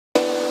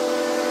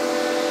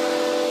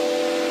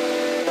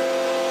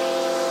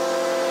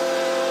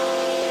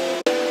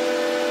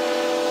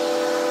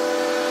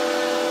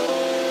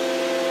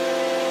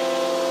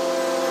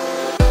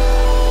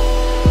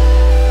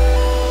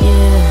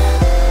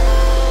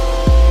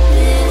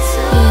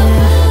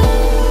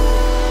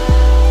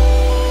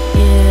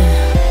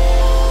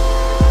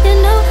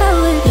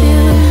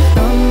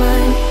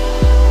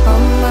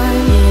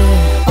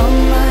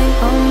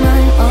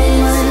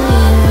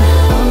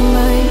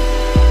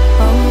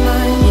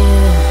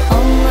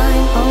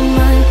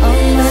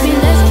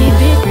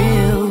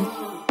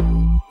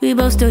We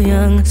both still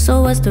young,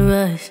 so what's the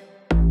rush?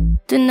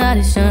 The night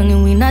is young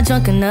and we not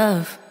drunk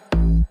enough.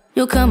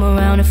 You'll come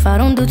around if I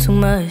don't do too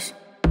much.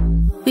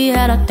 We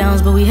had our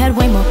downs, but we had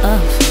way more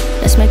ups.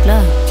 Let's make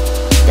love.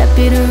 That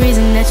be the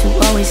reason that you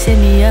always hit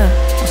me up.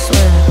 I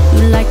swear,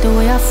 you like the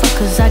way I fuck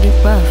cause I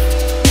get rough.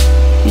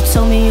 You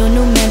told me your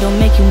new man don't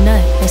make you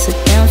nut. That's a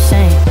damn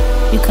shame.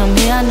 You come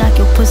here, I knock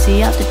your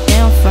pussy out the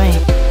damn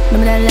frame.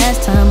 Remember that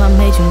last time I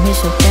made you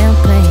miss your damn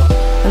plane?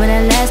 Remember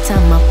that last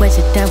time I wet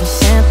you down with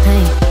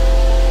champagne?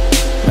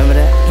 Remember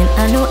that? And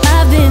I know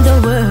I've been the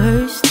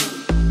worst,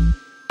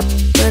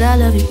 but I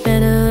love you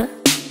better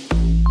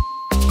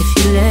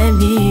if you let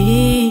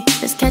me.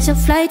 Let's catch a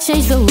flight,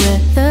 change the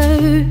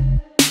weather,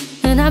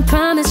 and I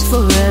promise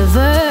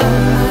forever.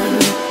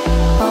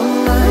 All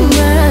mine,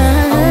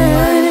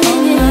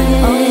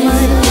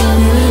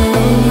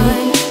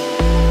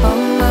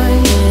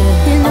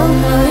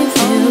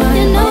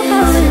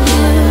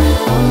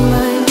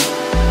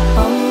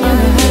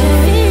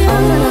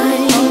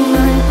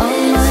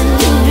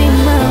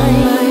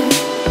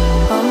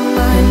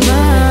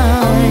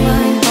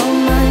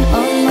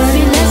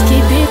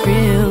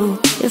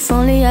 if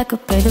only I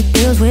could pay the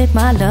bills with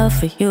my love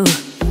for you,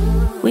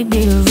 we'd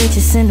be the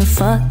richest in the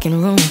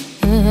fucking room.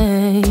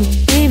 Yeah.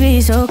 We'd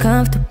be so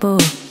comfortable.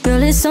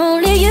 Girl, it's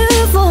only you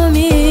for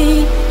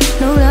me.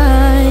 No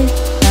lie,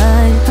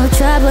 I'll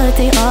try but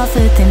they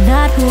offer. They're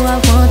not who I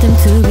want them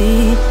to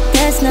be.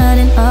 That's not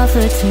an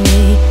offer to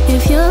me.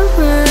 If you're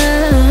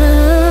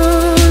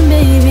around,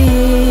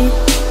 baby,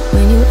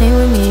 when you ain't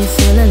with me you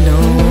feel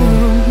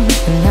alone.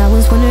 And I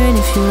was wondering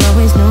if you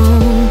always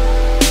know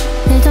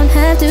it don't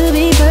have to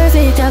be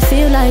perfect, I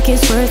feel like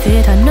it's worth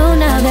it. I know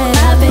now